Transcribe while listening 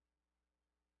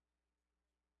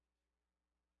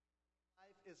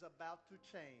is about to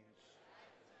change.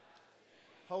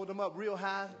 Hold them up real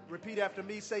high. Repeat after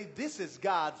me. Say, this is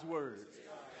God's word.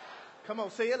 Come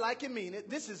on, say it like you mean it.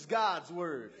 This is God's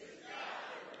word.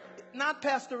 Not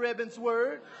Pastor Evan's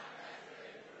word.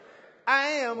 I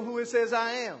am who it says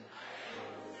I am.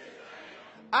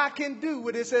 I can do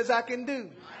what it says I can do.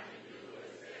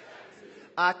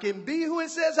 I can be who it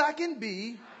says I can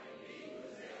be.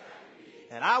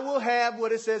 And I will have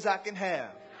what it says I can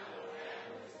have.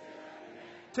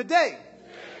 Today,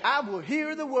 I will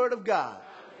hear the word of God.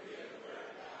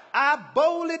 I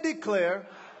boldly declare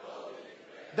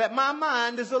that my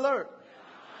mind is alert.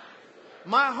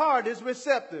 My heart is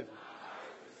receptive.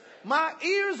 My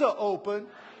ears are open.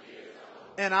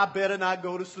 And I better not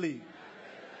go to sleep.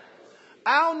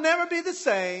 I'll never be the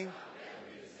same.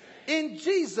 In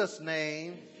Jesus'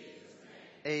 name,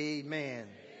 amen.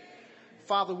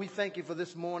 Father, we thank you for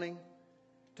this morning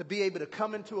to be able to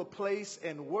come into a place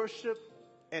and worship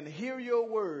and hear your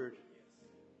word.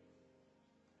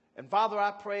 And Father,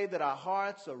 I pray that our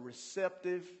hearts are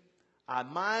receptive, our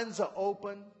minds are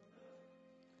open,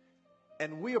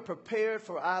 and we are prepared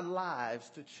for our lives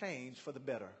to change for the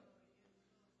better.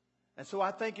 And so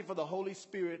I thank you for the Holy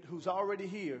Spirit who's already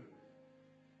here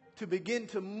to begin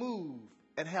to move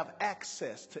and have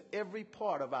access to every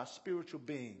part of our spiritual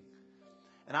being.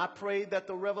 And I pray that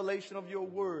the revelation of your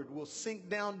word will sink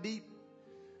down deep.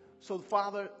 So,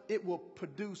 Father, it will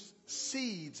produce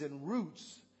seeds and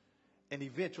roots and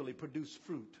eventually produce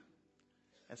fruit.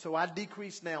 And so I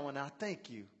decrease now, and I thank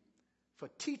you for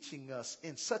teaching us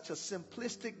in such a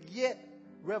simplistic yet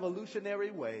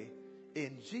revolutionary way.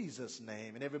 In Jesus'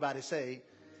 name. And everybody say,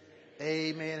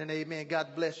 amen and amen.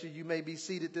 God bless you. You may be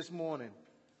seated this morning.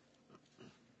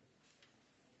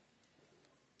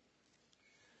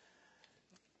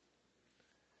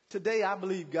 Today, I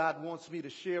believe God wants me to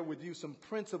share with you some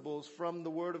principles from the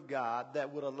Word of God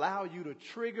that would allow you to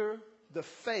trigger the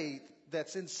faith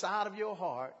that's inside of your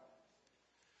heart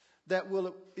that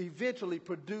will eventually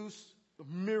produce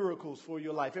miracles for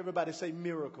your life. Everybody say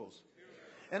miracles.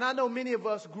 And I know many of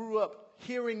us grew up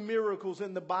hearing miracles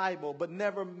in the Bible, but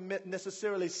never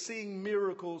necessarily seeing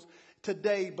miracles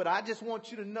today. But I just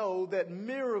want you to know that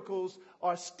miracles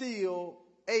are still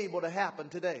able to happen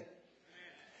today.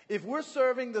 If we're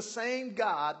serving the same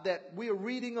God that we are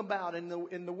reading about in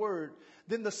the Word,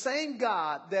 then the same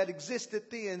God that existed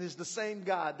then is the same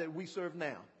God that we serve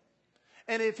now.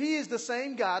 And if he is the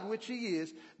same God, which he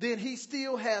is, then he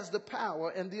still has the power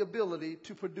and the ability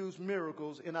to produce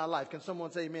miracles in our life. Can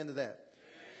someone say amen to that?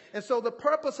 Amen. And so the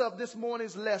purpose of this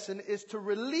morning's lesson is to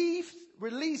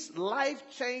release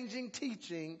life-changing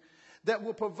teaching that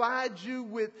will provide you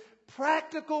with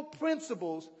practical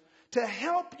principles to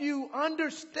help you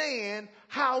understand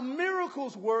how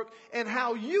miracles work and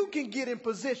how you can get in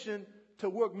position to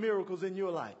work miracles in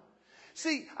your life.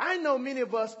 See, I know many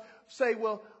of us say,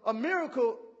 well, a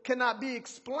miracle cannot be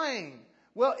explained.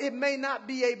 Well, it may not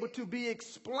be able to be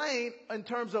explained in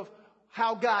terms of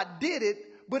how God did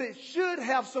it, but it should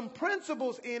have some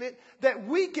principles in it that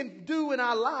we can do in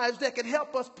our lives that can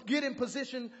help us get in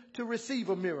position to receive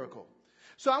a miracle.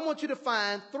 So I want you to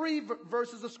find three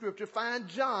verses of scripture. Find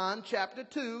John chapter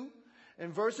 2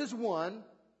 and verses 1.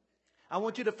 I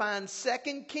want you to find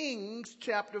 2 Kings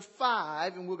chapter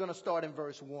 5, and we're going to start in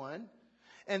verse 1.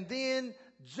 And then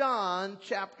John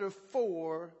chapter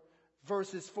 4,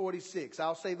 verses 46.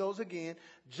 I'll say those again.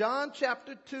 John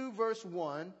chapter 2, verse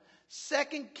 1.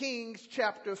 2 Kings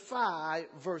chapter 5,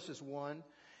 verses 1.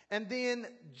 And then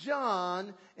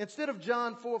John, instead of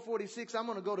John 4:46, I'm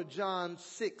going to go to John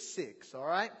 6:6. All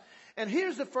right? And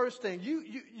here's the first thing.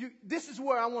 This is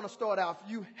where I want to start off.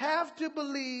 You have to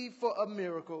believe for a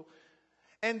miracle,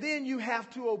 and then you have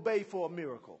to obey for a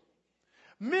miracle.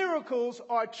 Miracles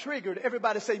are triggered.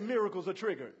 Everybody say miracles are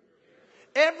triggered.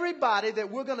 Everybody that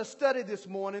we're going to study this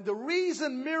morning, the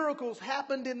reason miracles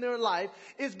happened in their life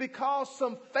is because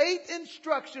some faith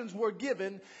instructions were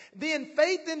given. Then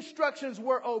faith instructions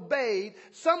were obeyed.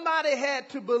 Somebody had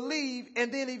to believe,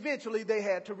 and then eventually they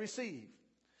had to receive.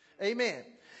 Amen.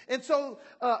 And so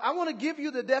I want to give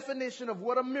you the definition of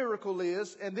what a miracle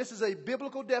is, and this is a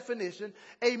biblical definition.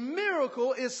 A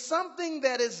miracle is something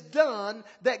that is done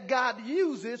that God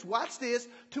uses, watch this,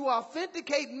 to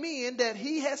authenticate men that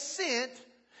he has sent,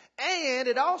 and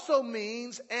it also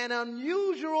means an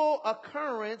unusual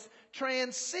occurrence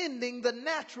transcending the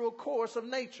natural course of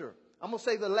nature. I'm going to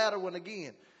say the latter one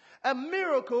again. A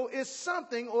miracle is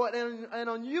something or an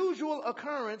unusual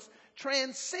occurrence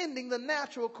transcending the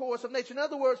natural course of nature. In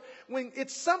other words, when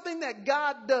it's something that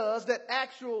God does that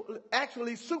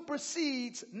actually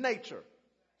supersedes nature.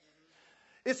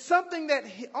 It's something that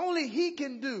only he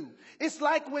can do. It's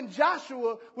like when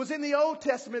Joshua was in the Old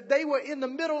Testament, they were in the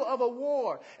middle of a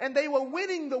war and they were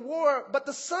winning the war, but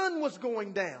the sun was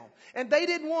going down and they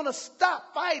didn't want to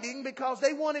stop fighting because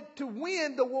they wanted to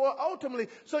win the war ultimately.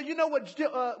 So you know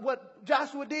what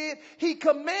Joshua did? He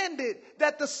commanded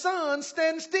that the sun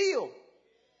stand still.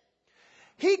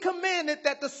 He commanded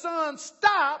that the sun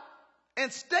stop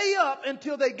and stay up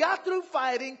until they got through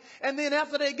fighting. And then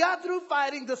after they got through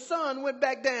fighting, the sun went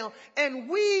back down. And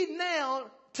we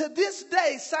now, to this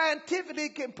day, scientifically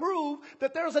can prove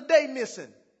that there's a day missing.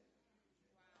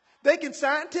 They can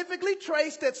scientifically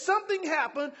trace that something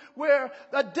happened where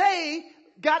a day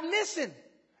got missing.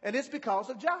 And it's because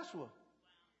of Joshua.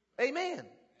 Amen.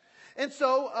 And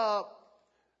so,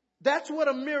 that's what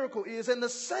a miracle is. And the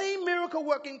same miracle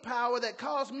working power that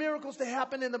caused miracles to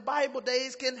happen in the Bible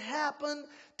days can happen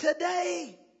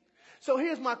today. So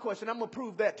here's my question. I'm going to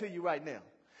prove that to you right now.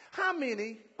 How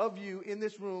many of you in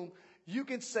this room, you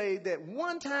can say that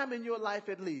one time in your life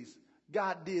at least,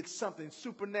 God did something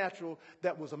supernatural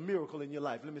that was a miracle in your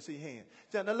life? Let me see your hand.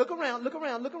 Now look around, look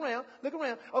around, look around, look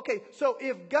around. Okay, so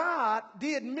if God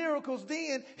did miracles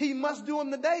then, he must do them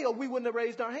today or we wouldn't have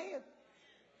raised our hand.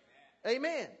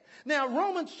 Amen. Now,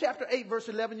 Romans chapter 8, verse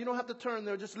 11, you don't have to turn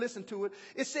there, just listen to it.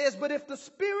 It says, but if the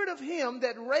spirit of him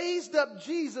that raised up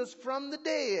Jesus from the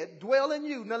dead dwell in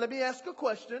you. Now, let me ask a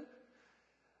question.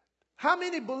 How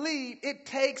many believe it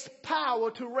takes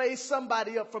power to raise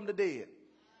somebody up from the dead?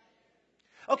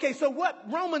 Okay, so what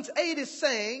Romans 8 is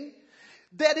saying,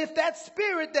 that if that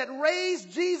spirit that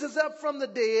raised Jesus up from the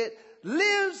dead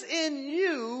lives in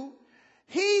you,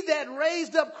 he that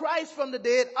raised up Christ from the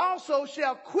dead also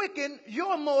shall quicken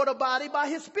your mortal body by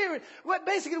his spirit.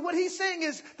 Basically what he's saying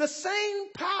is the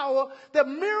same power, the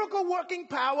miracle working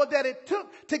power that it took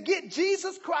to get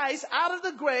Jesus Christ out of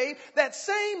the grave, that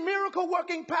same miracle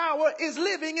working power is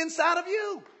living inside of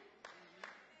you.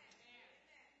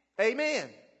 Amen.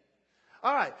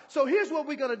 All right. So here's what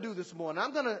we're going to do this morning.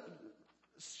 I'm going to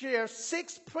share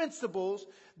 6 principles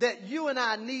that you and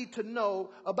I need to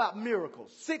know about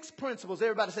miracles. 6 principles.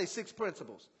 Everybody say 6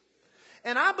 principles.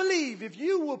 And I believe if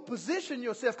you will position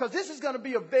yourself, because this is going to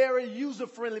be a very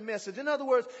user-friendly message. In other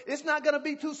words, it's not going to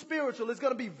be too spiritual. It's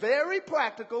going to be very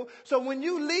practical. So when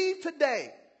you leave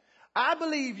today, I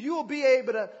believe you'll be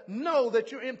able to know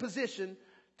that you're in position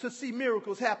to see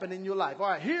miracles happen in your life. All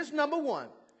right, here's number 1.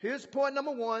 Here's point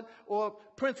number 1, or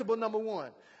principle number 1.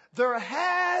 There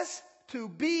has to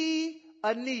be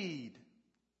a need.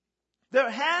 There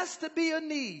has to be a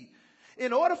need.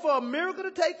 In order for a miracle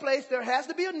to take place, there has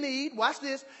to be a need. Watch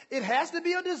this. It has to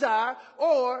be a desire,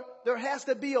 or there has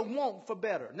to be a want for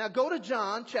better. Now go to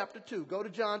John chapter 2. Go to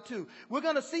John 2. We're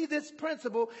going to see this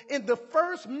principle in the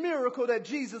first miracle that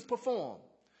Jesus performed.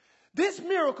 This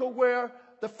miracle where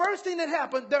the first thing that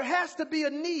happened, there has to be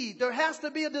a need. There has to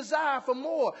be a desire for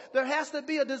more. There has to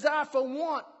be a desire for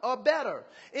want or better.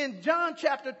 In John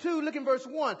chapter 2, look in verse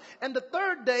 1. And the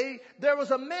third day, there was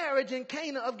a marriage in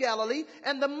Cana of Galilee,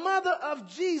 and the mother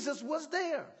of Jesus was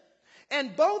there.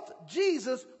 And both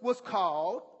Jesus was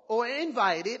called or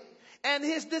invited and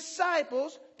his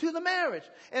disciples to the marriage.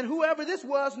 And whoever this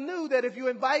was knew that if you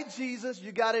invite Jesus,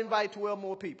 you got to invite 12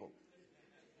 more people.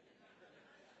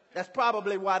 That's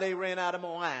probably why they ran out of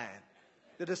wine.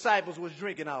 The disciples was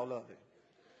drinking all of it.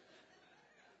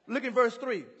 Look at verse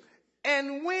 3.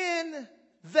 And when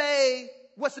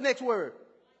what's the next word?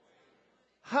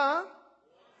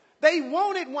 They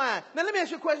wanted wine. Now let me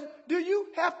ask you a question. Do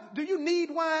you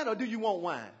need wine or do you want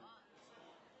wine?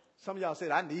 Some of y'all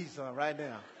said, I need some right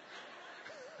now.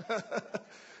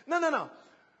 No.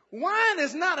 Wine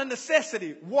is not a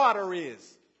necessity. Water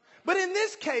is. But in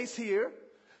this case here,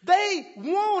 they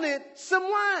wanted some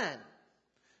wine.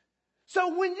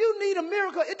 So when you need a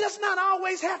miracle, it does not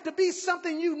always have to be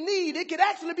something you need. It could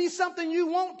actually be something you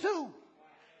want to.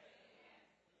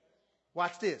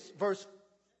 Watch this. Verse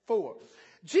 4.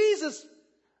 Jesus,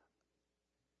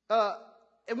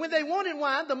 and when they wanted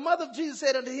wine, the mother of Jesus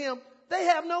said unto him, they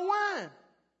have no wine.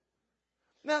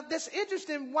 Now, that's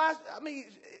interesting.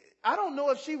 I don't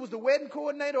know if she was the wedding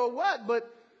coordinator or what, but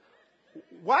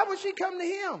why would she come to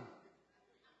him?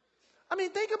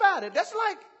 Think about it. That's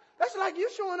like you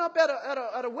showing up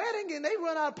at a wedding and they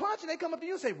run out of punch and they come up to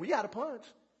you and say, we out of punch.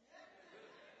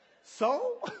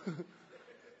 So?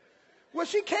 Well,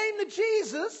 she came to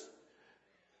Jesus.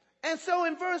 And so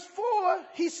in verse 4,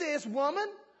 he says, woman,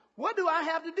 what do I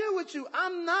have to do with you?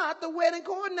 I'm not the wedding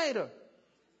coordinator.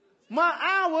 My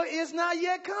hour is not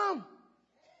yet come.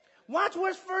 Watch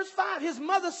verse 5. His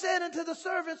mother said unto the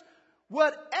servants,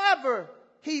 whatever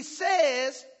he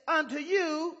says unto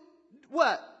you,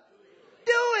 what?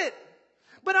 Do it.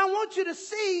 But I want you to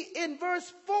see in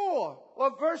verse 4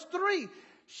 or verse 3,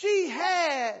 she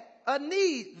had a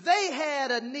need. They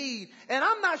had a need. And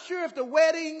I'm not sure if the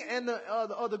wedding and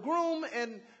the groom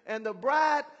and the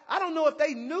bride, I don't know if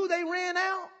they knew they ran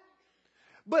out.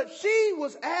 But she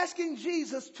was asking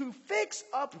Jesus to fix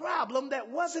a problem that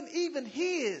wasn't even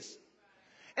his.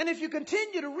 And if you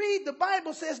continue to read, the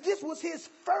Bible says this was his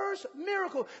first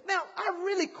miracle. Now, I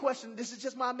really question, this is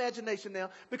just my imagination now,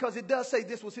 because it does say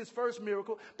this was his first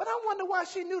miracle. But I wonder why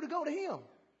she knew to go to him.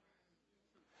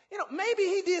 You know, maybe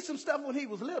he did some stuff when he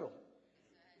was little.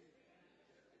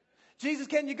 Jesus,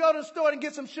 can you go to the store and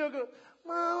get some sugar?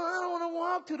 Well, I don't want to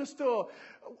walk to the store.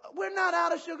 We're not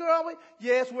out of sugar, are we?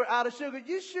 Yes, we're out of sugar.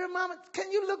 You sure, Mama?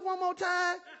 Can you look one more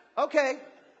time? Okay.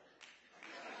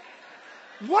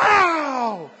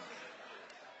 Wow!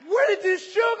 Where did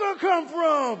this sugar come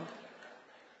from?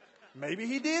 Maybe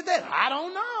he did that. I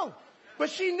don't know.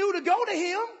 But she knew to go to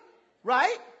him,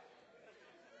 right?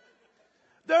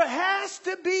 There has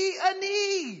to be a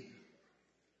need.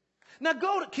 Now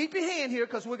keep your hand here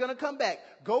because we're going to come back.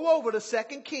 Go over to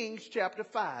 2 Kings chapter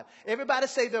 5. Everybody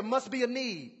say there must be a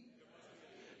need.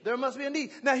 There must be a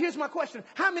need. Now here's my question.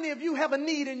 How many of you have a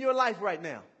need in your life right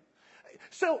now?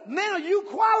 So now you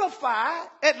qualify,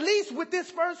 at least with this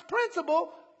first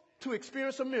principle, to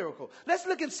experience a miracle. Let's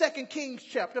look in 2 Kings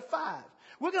chapter 5.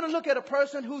 We're going to look at a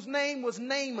person whose name was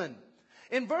Naaman.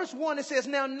 In verse 1 it says,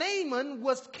 now Naaman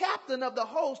was captain of the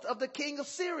host of the king of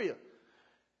Syria.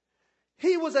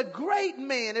 He was a great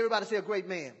man. Everybody say a great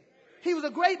man. He was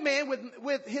a great man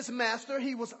with his master.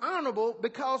 He was honorable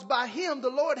because by him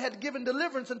the Lord had given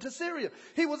deliverance unto Syria.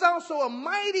 He was also a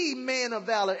mighty man of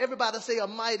valor. Everybody say a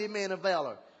mighty man of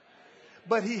valor.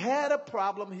 But he had a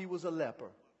problem. He was a leper.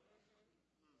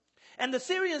 And the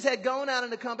Syrians had gone out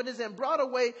in the companies and brought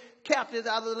away captives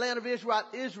out of the land of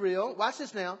Israel. Watch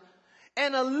this now.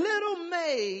 And a little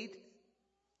maid,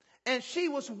 and she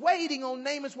was waiting on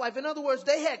Naaman's wife. In other words,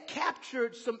 they had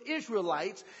captured some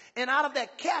Israelites. And out of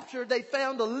that capture, they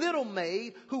found a little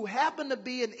maid who happened to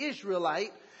be an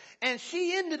Israelite. And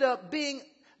she ended up being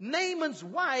Naaman's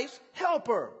wife's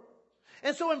helper.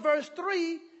 And so in verse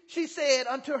 3, she said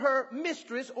unto her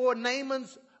mistress, or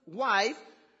Naaman's wife,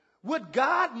 would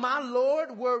God my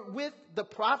Lord were with the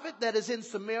prophet that is in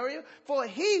Samaria, for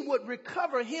he would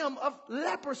recover him of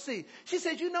leprosy. She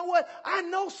said, you know what? I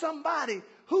know somebody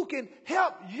who can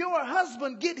help your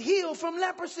husband get healed from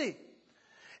leprosy.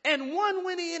 And one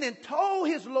went in and told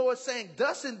his Lord, saying,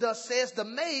 thus and thus says the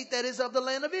maid that is of the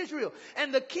land of Israel.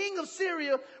 And the king of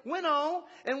Syria went on,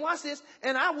 and watch this,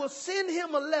 and I will send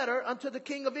him a letter unto the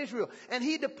king of Israel. And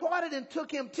he departed and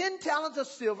took him 10 talents of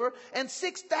silver and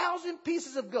 6,000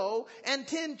 pieces of gold and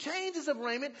 10 changes of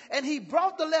raiment. And he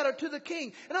brought the letter to the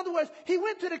king. In other words, he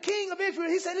went to the king of Israel.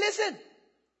 He said, listen,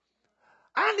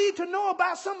 I need to know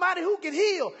about somebody who can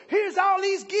heal. Here's all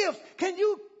these gifts. Can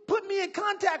you put me in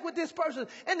contact with this person?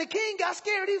 And the king got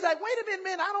scared. He's like, wait a minute,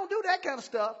 man, I don't do that kind of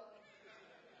stuff.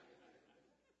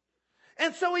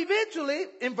 And so eventually,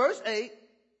 in verse 8,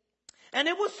 and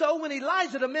it was so when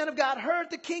Elijah, the man of God, heard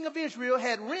the king of Israel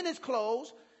had rent his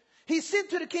clothes, he sent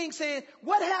to the king saying,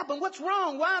 what happened? What's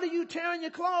wrong? Why are you tearing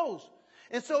your clothes?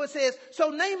 And so it says, so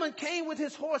Naaman came with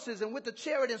his horses and with the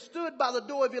chariot and stood by the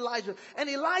door of Elijah. And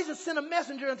Elijah sent a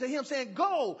messenger unto him saying,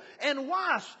 go and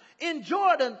wash in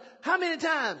Jordan. How many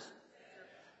times?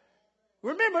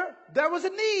 Remember, there was a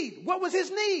need. What was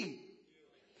his need?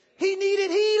 He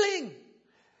needed healing.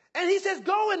 And he says,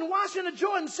 go and wash in the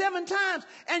Jordan 7 times,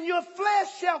 and your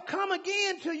flesh shall come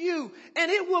again to you,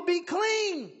 and it will be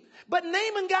clean. But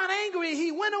Naaman got angry.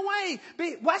 He went away.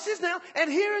 Watch this now. And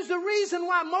here is the reason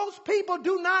why most people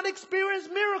do not experience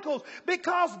miracles.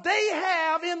 Because they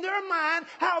have in their mind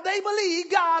how they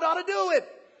believe God ought to do it.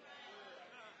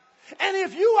 And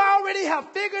if you already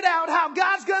have figured out how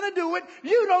God's going to do it,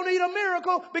 you don't need a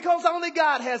miracle because only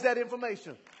God has that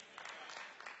information.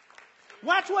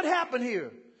 Watch what happened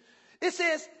here. It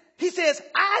says, he says,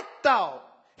 I thought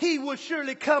he would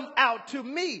surely come out to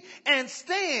me and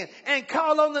stand and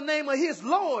call on the name of his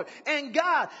Lord and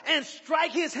God and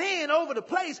strike his hand over the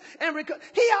place. And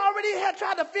he already had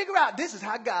tried to figure out, this is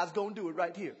how God's going to do it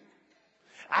right here.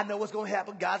 I know what's going to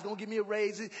happen. God's going to give me a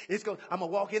raise. I'm going to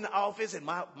walk in the office and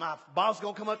my boss is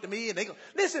going to come up to me and they go,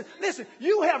 listen,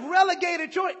 you have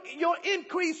relegated your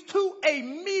increase to a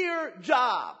mere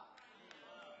job.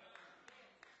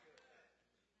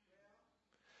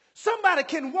 Somebody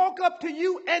can walk up to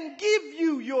you and give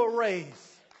you your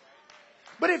raise.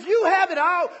 But if you have it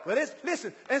all, well,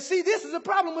 listen, and see, this is a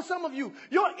problem with some of you.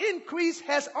 Your increase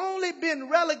has only been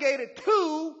relegated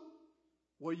to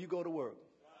where you go to work.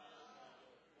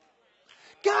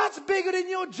 God's bigger than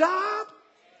your job.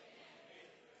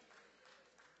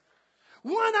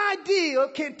 One idea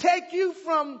can take you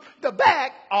from the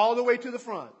back all the way to the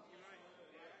front.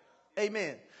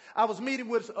 Amen. I was meeting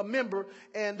with a member,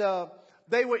 and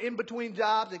they were in between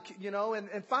jobs,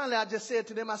 and finally I just said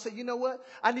to them, I said, you know what?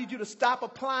 I need you to stop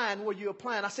applying where you're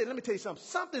applying. I said, let me tell you something.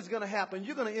 Something's going to happen.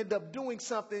 You're going to end up doing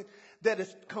something that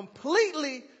is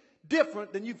completely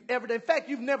different than you've ever done. In fact,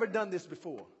 you've never done this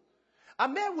before. I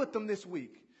met with them this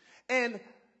week, and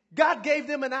God gave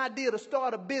them an idea to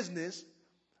start a business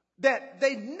that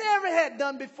they never had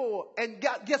done before. And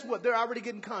guess what? They're already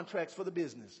getting contracts for the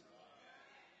business.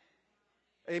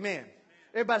 Amen.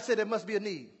 Everybody said there must be a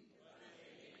need.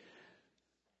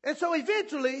 And so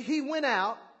eventually he went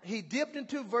out, he dipped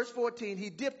into, verse 14, he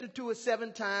dipped into it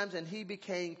 7 times and he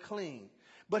became clean.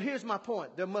 But here's my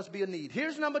point. There must be a need.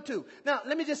 Here's number 2. Now,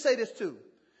 let me just say this too.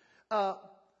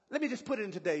 Let me just put it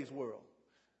in today's world.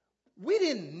 We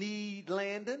didn't need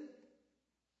Landon.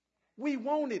 We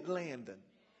wanted Landon.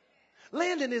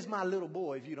 Landon is my little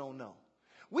boy, if you don't know.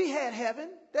 We had Heaven.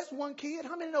 That's one kid.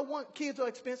 How many know kids are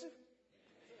expensive?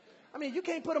 I mean, you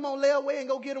can't put them on layaway and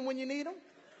go get them when you need them.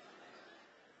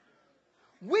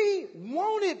 We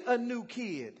wanted a new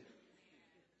kid.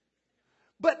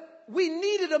 But we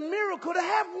needed a miracle to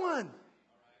have one.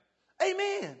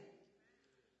 Amen.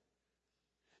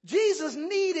 Jesus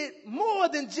needed more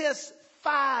than just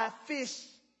 5 fish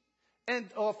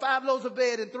or 5 loaves of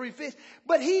bread and 3 fish.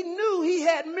 But he knew he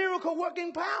had miracle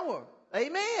working power.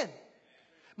 Amen.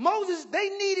 Moses, they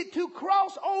needed to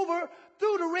cross over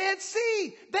through the Red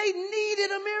Sea. They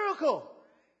needed a miracle.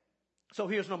 So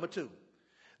here's number 2.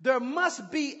 There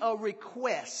must be a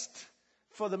request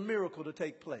for the miracle to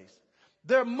take place.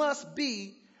 There must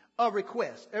be a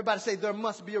request. Everybody say there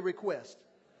must be a request.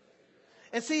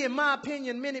 And see, in my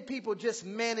opinion, many people just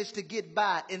manage to get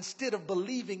by instead of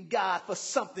believing God for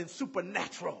something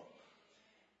supernatural.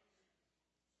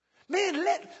 Man,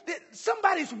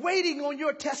 somebody's waiting on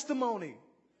your testimony.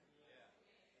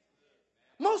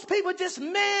 Most people just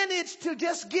manage to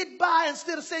just get by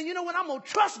instead of saying, you know what, I'm going to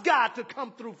trust God to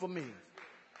come through for me.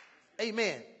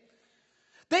 Amen.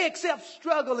 They accept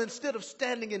struggle instead of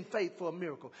standing in faith for a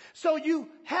miracle. So you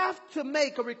have to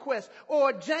make a request.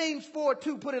 Or James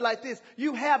 4:2 put it like this.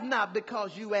 You have not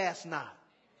because you ask not.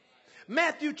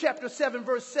 Matthew chapter 7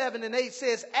 verse 7 and 8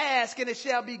 says, ask and it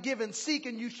shall be given. Seek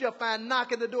and you shall find.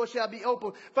 Knock and the door shall be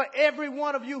opened. For every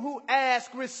one of you who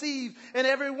asks receives. And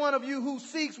every one of you who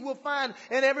seeks will find.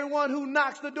 And everyone who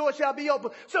knocks the door shall be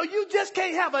opened. So you just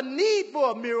can't have a need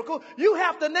for a miracle. You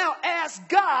have to now ask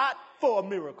God for a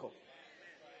miracle.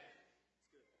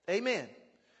 Amen.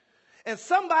 And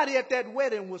somebody at that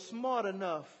wedding was smart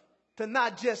enough to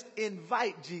not just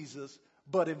invite Jesus,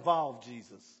 but involve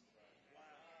Jesus.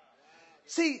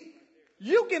 See,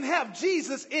 you can have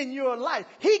Jesus in your life.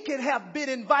 He can have been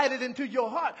invited into your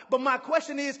heart. But my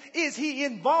question is he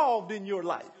involved in your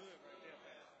life?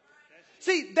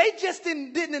 See, they just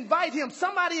didn't invite him.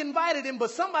 Somebody invited him,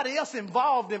 but somebody else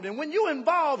involved him. And when you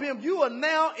involve him, you are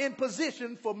now in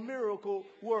position for miracle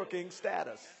working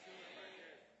status.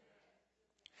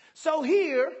 So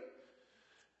here,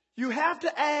 you have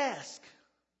to ask.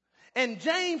 And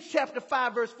James chapter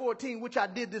 5 verse 14, which I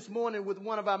did this morning with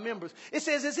one of our members, it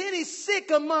says, is any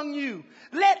sick among you?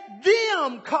 Let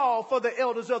them call for the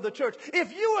elders of the church.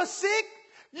 If you are sick,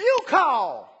 you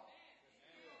call.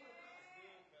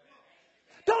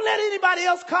 Don't let anybody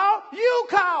else call. You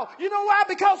call. You know why?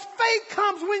 Because faith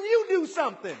comes when you do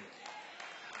something.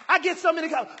 I get so many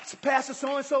calls. Pastor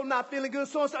so-and-so not feeling good,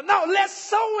 so-and-so. No, let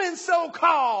so-and-so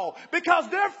call because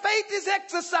their faith is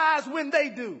exercised when they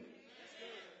do.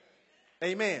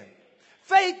 Amen.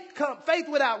 Faith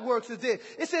without works is dead.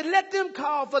 It said, let them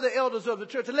call for the elders of the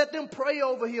church and let them pray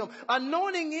over him,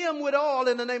 anointing him with oil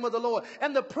in the name of the Lord.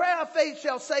 And the prayer of faith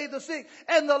shall save the sick,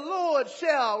 and the Lord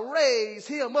shall raise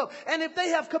him up. And if they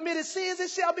have committed sins,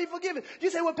 it shall be forgiven. You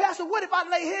say, well, Pastor, what if I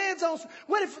lay hands on,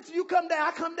 what if you come down,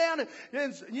 I come down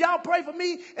and y'all pray for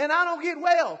me and I don't get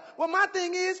well? Well, my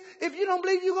thing is, if you don't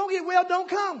believe you're going to get well, don't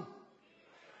come.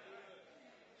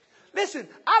 Listen,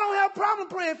 I don't have a problem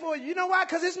praying for you. You know why?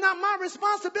 Because it's not my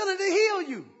responsibility to heal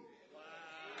you.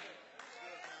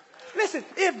 Listen,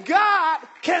 if God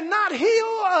cannot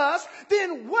heal us,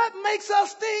 then what makes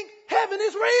us think heaven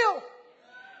is real?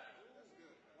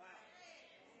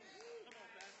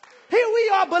 Here we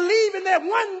are believing that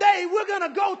one day we're going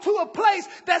to go to a place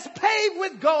that's paved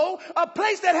with gold, a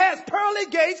place that has pearly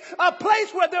gates, a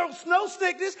place where there's no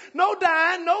sickness, no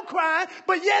dying, no crying,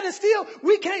 but yet and still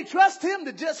we can't trust him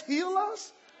to just heal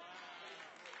us.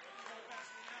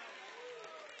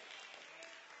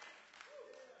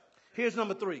 Here's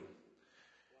number 3.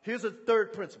 Here's a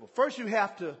third principle. First, you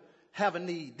have to have a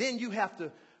need. Then you have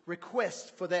to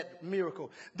request for that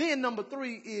miracle. Then number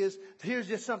 3 is, here's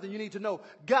just something you need to know.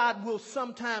 God will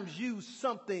sometimes use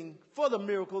something for the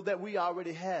miracle that we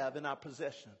already have in our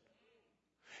possession.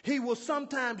 He will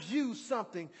sometimes use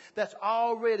something that's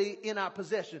already in our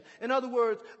possession. In other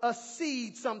words, a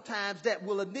seed sometimes that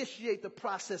will initiate the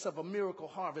process of a miracle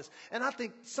harvest. And I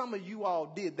think some of you all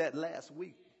did that last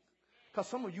week, because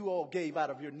some of you all gave out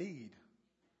of your need.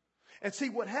 And see,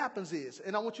 what happens is,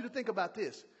 and I want you to think about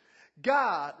this,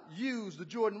 God used the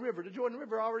Jordan River. The Jordan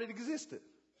River already existed.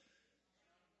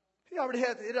 It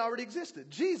already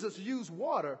existed. Jesus used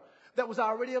water that was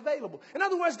already available. In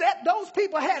other words, those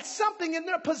people had something in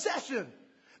their possession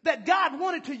that God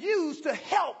wanted to use to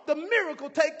help the miracle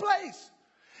take place.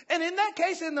 And in that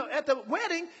case, at the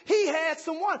wedding, he had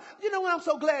some wine. You know what I'm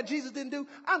so glad Jesus didn't do?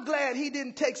 I'm glad he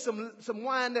didn't take some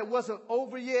wine that wasn't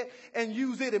over yet and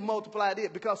use it and multiply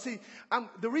it. Because see,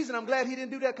 the reason I'm glad he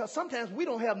didn't do that, because sometimes we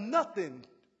don't have nothing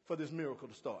for this miracle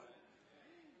to start.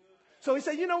 So he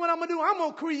said, you know what I'm going to do? I'm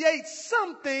going to create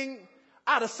something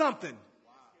out of something.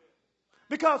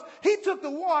 Because he took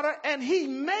the water and he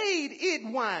made it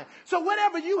wine. So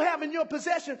whatever you have in your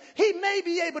possession, he may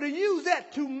be able to use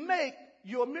that to make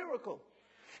your miracle.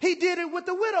 He did it with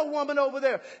the widow woman over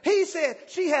there. He said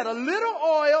she had a little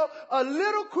oil, a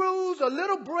little cruse, a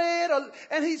little bread,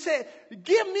 and he said,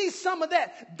 give me some of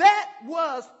that. That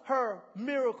was her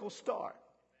miracle start.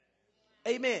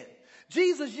 Amen.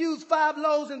 Jesus used 5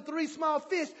 loaves and 3 small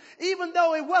fish. Even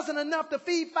though it wasn't enough to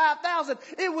feed 5,000,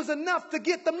 it was enough to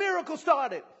get the miracle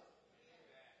started.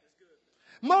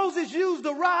 Moses used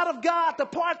the rod of God to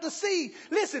part the sea.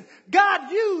 Listen,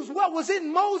 God used what was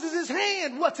in Moses'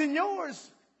 hand. What's in yours?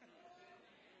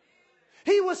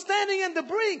 He was standing in the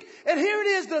brink, and here it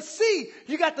is, the sea.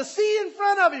 You got the sea in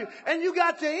front of you, and you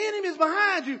got your enemies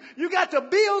behind you. You got the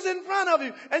bills in front of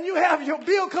you, and you have your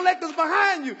bill collectors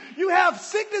behind you. You have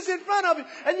sickness in front of you,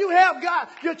 and you have God,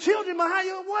 your children behind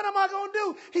you. What am I going to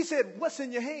do? He said, what's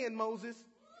in your hand, Moses?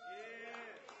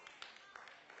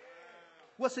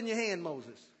 What's in your hand,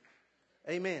 Moses?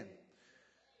 Amen.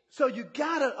 So you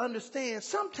got to understand,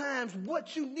 sometimes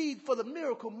what you need for the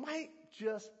miracle might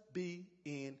just be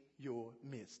in your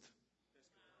midst.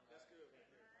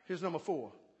 Here's number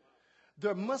 4.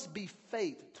 There must be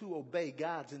faith to obey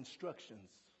God's instructions.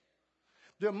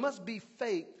 There must be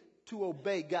faith to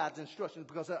obey God's instructions,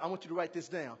 because I want you to write this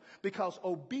down. Because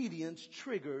obedience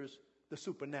triggers the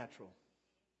supernatural.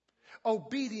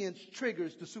 Obedience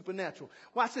triggers the supernatural.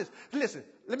 Watch this. Listen,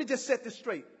 let me just set this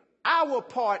straight. Our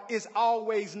part is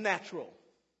always natural.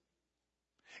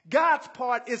 God's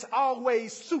part is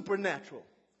always supernatural.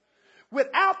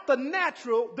 Without the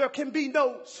natural, there can be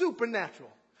no supernatural.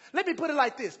 Let me put it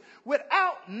like this.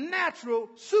 Without natural,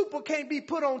 super can't be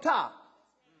put on top.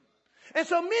 And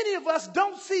so many of us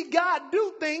don't see God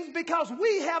do things because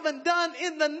we haven't done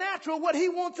in the natural what he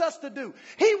wants us to do.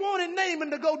 He wanted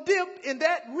Naaman to go dip in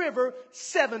that river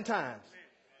 7 times.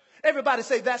 Everybody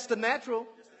say, that's the natural.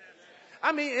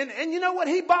 I mean, and you know what?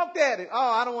 He balked at it.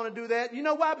 Oh, I don't want to do that. You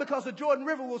know why? Because the Jordan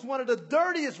River was one of the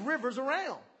dirtiest rivers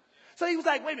around. So he was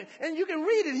like, wait a minute. And you can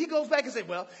read it. He goes back and says,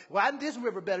 well, why isn't this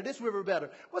river better? This river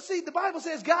better. Well, see, the Bible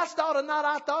says God's thoughts are not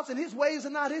our thoughts and his ways are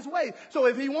not his ways. So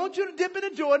if he wants you to dip in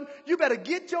the Jordan, you better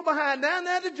get your behind down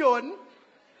there to Jordan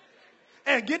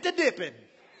and get to dipping.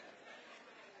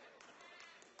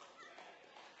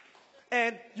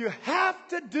 And you have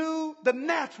to do the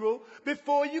natural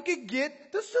before you can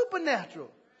get the supernatural.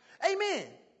 Amen.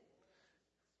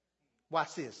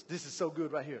 Watch this. This is so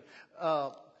good right here.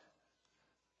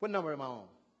 What number am I on?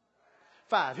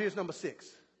 5. Here's number 6.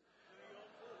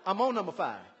 I'm on number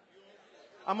 5.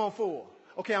 I'm on 4.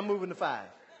 Okay, I'm moving to 5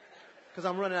 because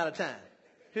I'm running out of time.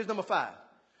 Here's number 5.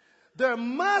 There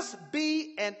must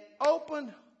be an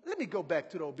open. Let me go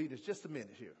back to the obedience just a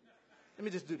minute here. Let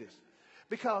me just do this.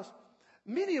 Because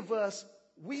many of us,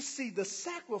 we see the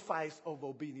sacrifice of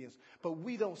obedience, but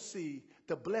we don't see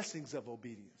the blessings of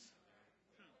obedience.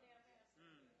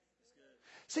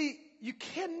 See, you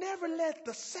can never let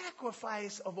the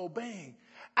sacrifice of obeying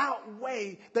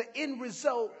outweigh the end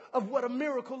result of what a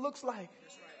miracle looks like.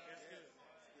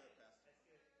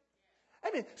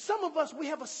 I mean, some of us, we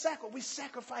have we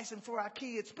sacrificing for our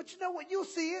kids, but you know what? You'll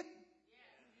see it.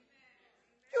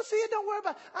 You'll see it. Don't worry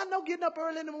about it. I know getting up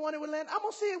early in the morning with Lynn. I'm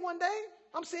going to see it one day.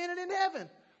 I'm seeing it in heaven.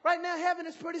 Right now, heaven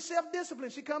is pretty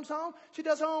self-disciplined. She comes home. She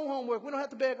does her own homework. We don't have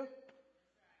to beg her.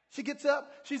 She gets up.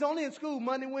 She's only in school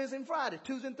Monday, Wednesday, and Friday.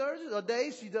 Tuesday and Thursdays or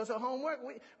days she does her homework.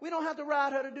 We don't have to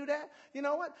ride her to do that. You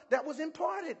know what? That was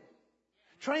imparted.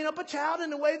 Train up a child in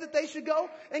the way that they should go,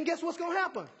 and guess what's going to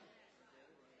happen?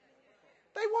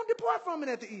 They won't depart from it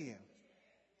at the end.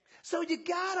 So you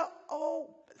got to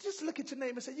Just look at your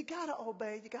neighbor and say, you got to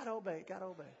obey, you got to obey, got to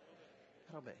obey,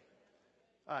 got to obey.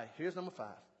 All right, here's number 5.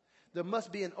 There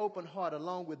must be an open heart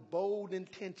along with bold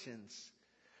intentions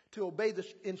to obey the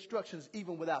instructions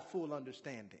even without full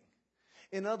understanding.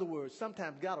 In other words,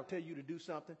 sometimes God will tell you to do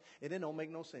something and it don't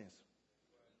make no sense.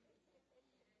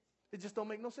 It just don't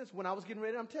make no sense. When I was getting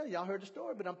ready, I'm telling you, y'all heard the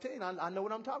story, but I'm telling you, I know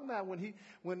what I'm talking about.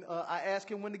 When I asked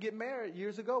him when to get married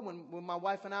years ago, when my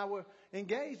wife and I were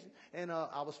engaged, and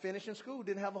I was finishing school,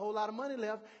 didn't have a whole lot of money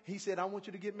left. He said, I want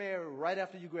you to get married right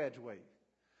after you graduate.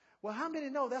 Well, how many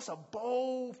know that's a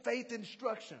bold faith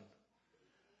instruction?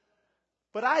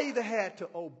 But I either had to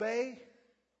obey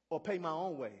or pay my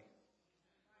own way.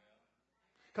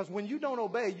 Because when you don't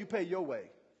obey, you pay your way.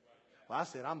 Well, I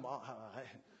said,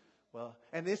 well,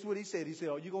 and this is what he said. He said,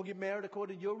 are you going to get married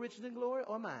according to your riches and glory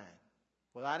or mine?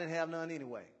 Well, I didn't have none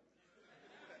anyway.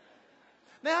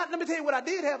 Now, let me tell you what I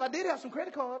did have. I did have some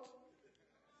credit cards.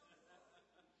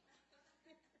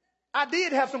 I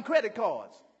did have some credit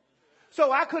cards. So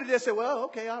I could have just said, well,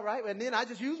 okay, all right. And then I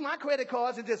just use my credit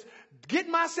cards and just get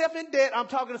myself in debt. I'm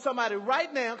talking to somebody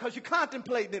right now because you're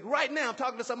contemplating it right now. I'm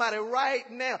talking to somebody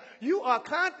right now. You are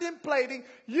contemplating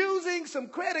using some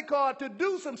credit card to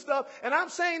do some stuff. And I'm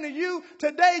saying to you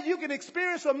today, you can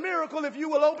experience a miracle if you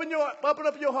will open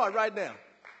up your heart right now.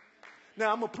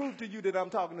 Now, I'm going to prove to you that I'm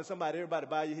talking to somebody. Everybody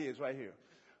bow your heads right here.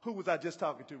 Who was I just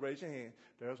talking to? Raise your hand.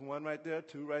 There's 1 right there,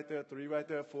 2 right there, 3 right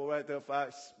there, 4 right there,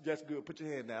 5. That's good. Put your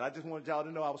hand down. I just wanted y'all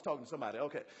to know I was talking to somebody.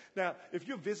 Okay. Now, if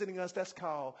you're visiting us, that's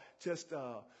called just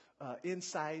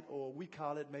insight, or we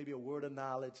call it maybe a word of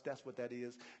knowledge. That's what that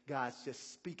is. God's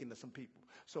just speaking to some people.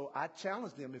 So I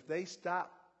challenge them, if they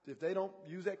don't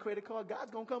use that credit card,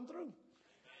 God's going to come through.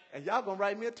 And y'all going to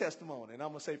write me a testimony. And I'm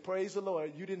going to say, praise the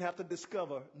Lord, you didn't have to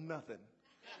discover nothing.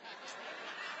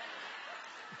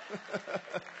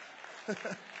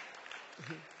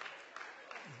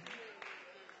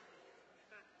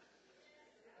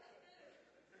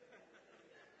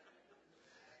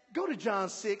 Go to John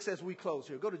 6 as we close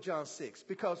here. Go to John 6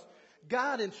 because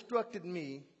God instructed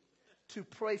me to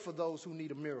pray for those who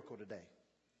need a miracle today.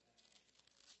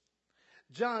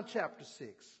 John chapter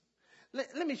 6.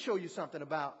 Let me show you something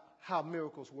about how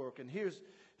miracles work. And here's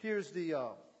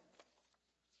the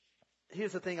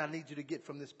thing I need you to get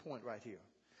from this point right here.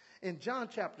 In John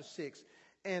chapter 6,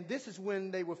 and this is when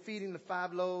they were feeding the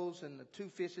 5 loaves and the 2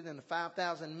 fishes and the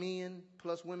 5,000 men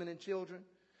plus women and children.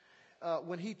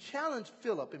 When he challenged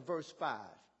Philip in verse 5,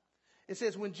 it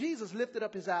says, when Jesus lifted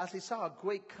up his eyes, he saw a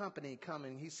great company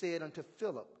coming. He said unto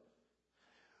Philip,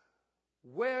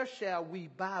 where shall we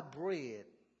buy bread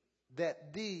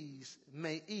that these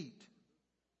may eat?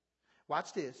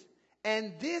 Watch this.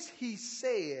 And this he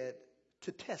said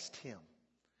to test him.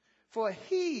 For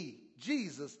he,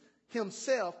 Jesus,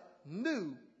 himself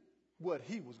knew what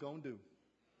he was going to do.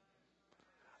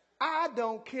 I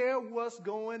don't care what's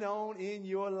going on in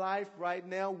your life right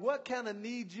now, what kind of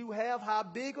need you have, how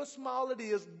big or small it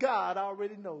is, God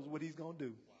already knows what he's going to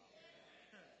do.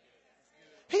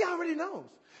 He already knows.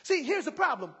 See, here's the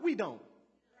problem. We don't.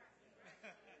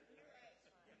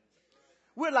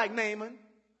 We're like Naaman.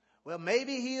 Well,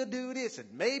 maybe he'll do this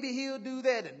and maybe he'll do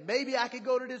that and maybe I could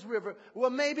go to this river. Well,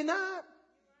 maybe not.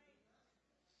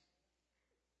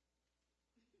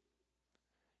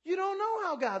 You don't know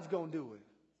how God's going to do it.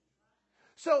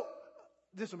 So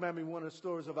this reminded me of one of the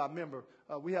stories of our member.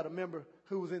 We had a member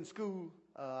who was in school.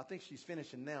 I think she's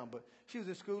finishing now, but she was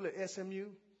in school at SMU.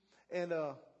 And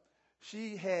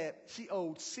she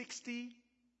owed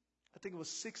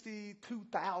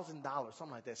 $62,000,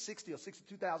 something like that, $60,000 or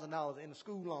 $62,000 in the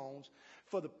school loans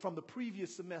from the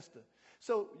previous semester.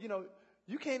 So,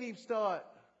 you can't even start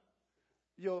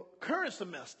your current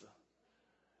semester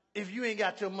if you ain't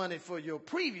got your money for your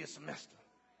previous semester.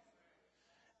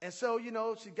 And so,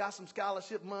 she got some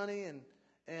scholarship money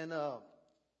and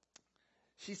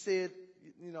she said,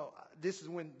 this is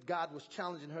when God was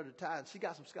challenging her to tithe. She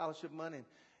got some scholarship money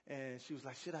and she was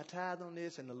like, should I tithe on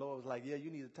this? And the Lord was like, yeah,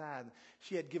 you need to tithe.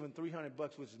 She had given $300,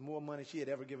 which is more money she had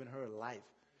ever given her life.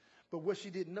 But what she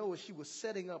didn't know is she was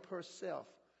setting up herself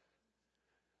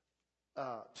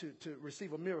to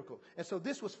receive a miracle. And so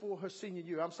this was for her senior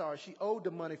year. I'm sorry, she owed the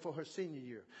money for her senior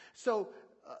year. So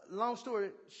long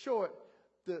story short,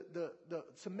 the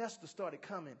semester started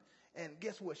coming. And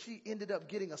guess what? She ended up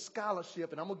getting a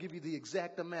scholarship, and I'm going to give you the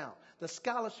exact amount. The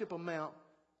scholarship amount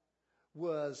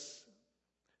was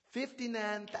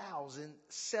 $59,700.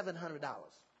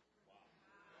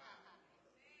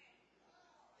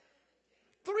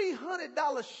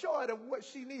 $300 short of what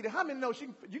she needed. How many know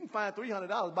you can find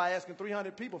 $300 by asking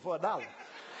 300 people for $1? You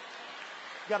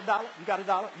got $1? You got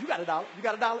 $1? You got $1? You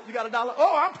got $1? You got $1?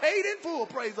 Oh, I'm paid in full.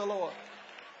 Praise the Lord.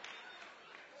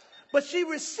 But she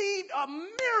received a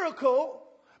miracle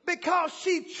because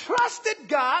she trusted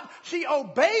God. She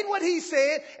obeyed what he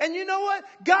said. And you know what?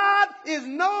 God is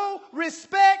no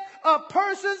respect of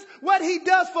persons. What he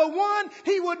does for one,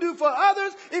 he will do for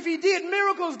others. If he did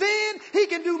miracles then, he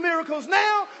can do miracles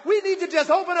now. We need to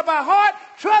just open up our heart,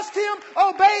 trust him,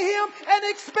 obey him,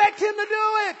 and expect him to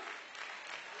do it.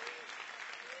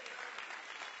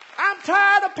 I'm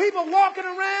tired of people walking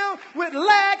around with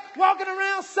lack, walking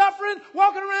around suffering,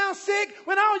 walking around sick,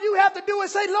 when all you have to do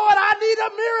is say, Lord, I need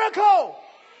a miracle.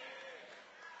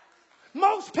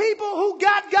 Most people who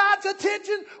got God's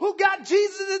attention, who got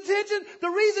Jesus' attention, the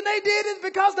reason they did is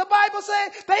because the Bible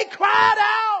says they cried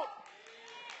out.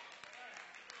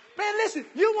 Man, listen,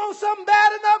 you want something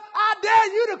bad enough? I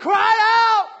dare you to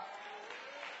cry out.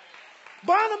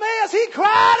 Bartimaeus, he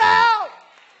cried out.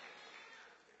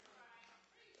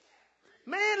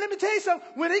 Man, let me tell you something.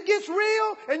 When it gets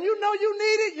real and you know you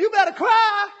need it, you better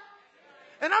cry.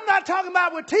 And I'm not talking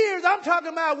about with tears. I'm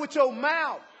talking about with your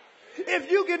mouth.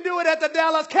 If you can do it at the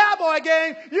Dallas Cowboy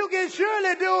game, you can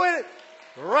surely do it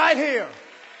right here.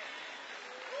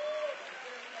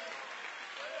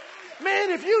 Man,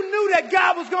 if you knew that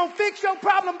God was going to fix your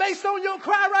problem based on your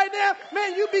cry right now,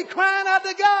 man, you'd be crying out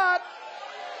to God.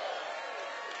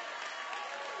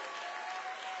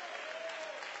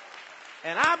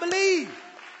 And I believe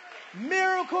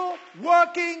miracle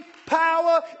working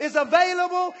power is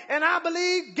available. And I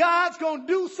believe God's going to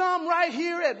do something right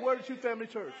here at Word of Truth Family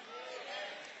Church.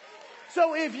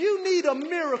 So if you need a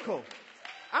miracle,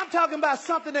 I'm talking about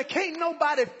something that can't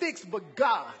nobody fix but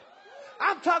God.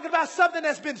 I'm talking about something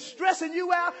that's been stressing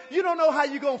you out. You don't know how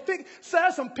you're going to fix it. So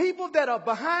there's some people that are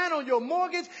behind on your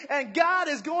mortgage, and God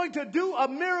is going to do a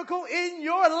miracle in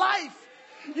your life.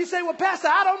 You say, well, Pastor,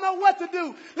 I don't know what to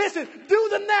do. Listen, do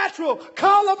the natural.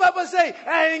 Call them up and say,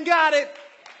 I ain't got it.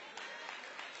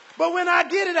 But when I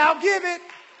get it, I'll give it.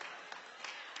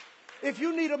 If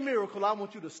you need a miracle, I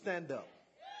want you to stand up.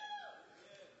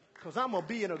 Because I'm going to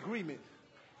be in agreement.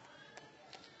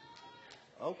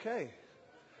 Okay.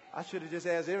 I should have just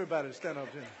asked everybody to stand up,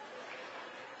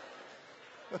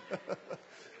 Jimmy.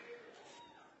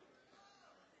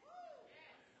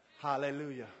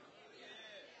 Hallelujah.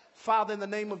 Father, in the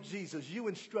name of Jesus, you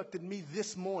instructed me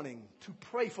this morning to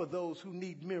pray for those who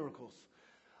need miracles.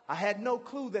 I had no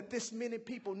clue that this many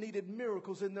people needed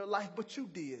miracles in their life, but you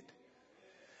did.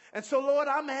 And so, Lord,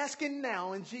 I'm asking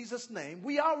now in Jesus' name.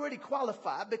 We already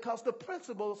qualified because the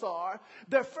principles are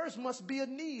there first must be a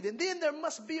need, and then there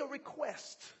must be a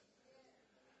request.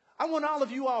 I want all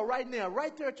of you all right now,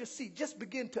 right there at your seat, just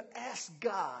begin to ask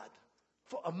God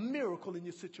for a miracle in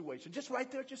your situation. Just right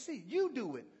there at your seat. You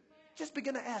do it. Just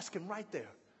begin to ask him right there.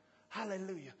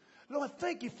 Hallelujah. Lord,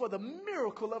 thank you for the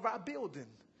miracle of our building.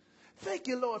 Thank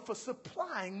you, Lord, for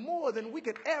supplying more than we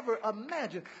could ever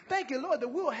imagine. Thank you, Lord, that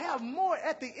we'll have more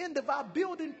at the end of our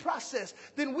building process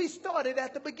than we started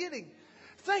at the beginning.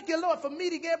 Thank you, Lord, for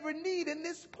meeting every need in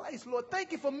this place, Lord.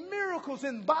 Thank you for miracles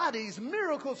in bodies,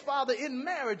 miracles, Father, in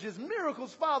marriages,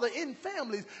 miracles, Father, in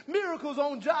families, miracles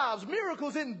on jobs,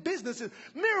 miracles in businesses,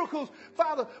 miracles,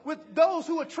 Father, with those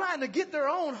who are trying to get their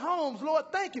own homes, Lord.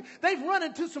 Thank you. They've run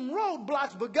into some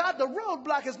roadblocks, but God, the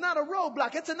roadblock is not a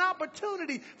roadblock. It's an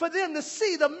opportunity for them to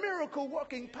see the miracle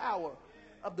working power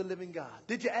of the living God.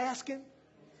 Did you ask him?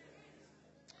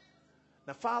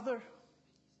 Now, Father,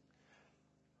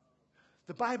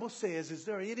 the Bible says, is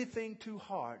there anything too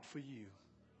hard for you?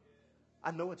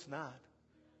 I know it's not.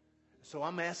 So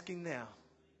I'm asking now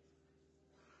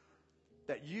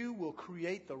that you will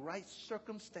create the right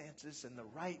circumstances and the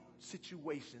right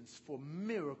situations for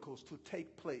miracles to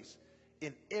take place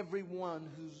in everyone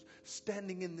who's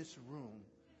standing in this room.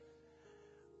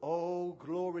 Oh,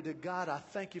 glory to God. I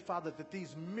thank you, Father, that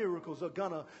these miracles are going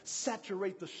to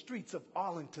saturate the streets of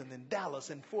Arlington and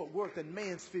Dallas and Fort Worth and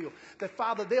Mansfield. That,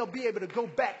 Father, they'll be able to go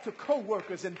back to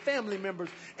co-workers and family members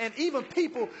and even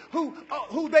people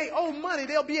who they owe money.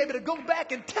 They'll be able to go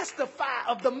back and testify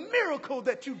of the miracle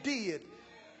that you did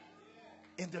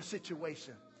in their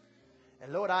situation.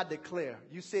 And, Lord, I declare,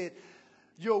 you said,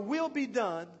 your will be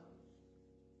done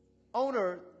on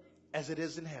earth as it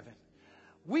is in heaven.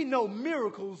 We know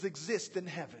miracles exist in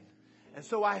heaven. And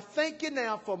so I thank you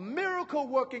now for miracle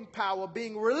working power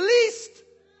being released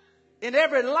in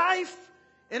every life,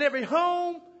 in every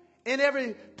home, in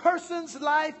every person's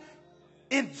life,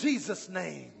 in Jesus'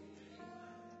 name.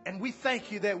 And we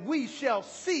thank you that we shall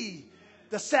see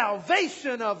the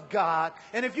salvation of God.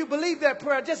 And if you believe that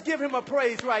prayer, just give him a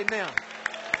praise right now.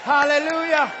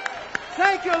 Hallelujah.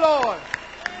 Thank you, Lord.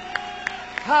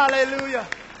 Hallelujah.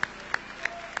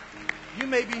 You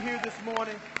may be here this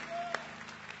morning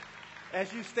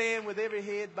As you stand with every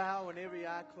head bowed and every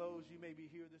eye closed, you may be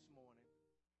here this morning.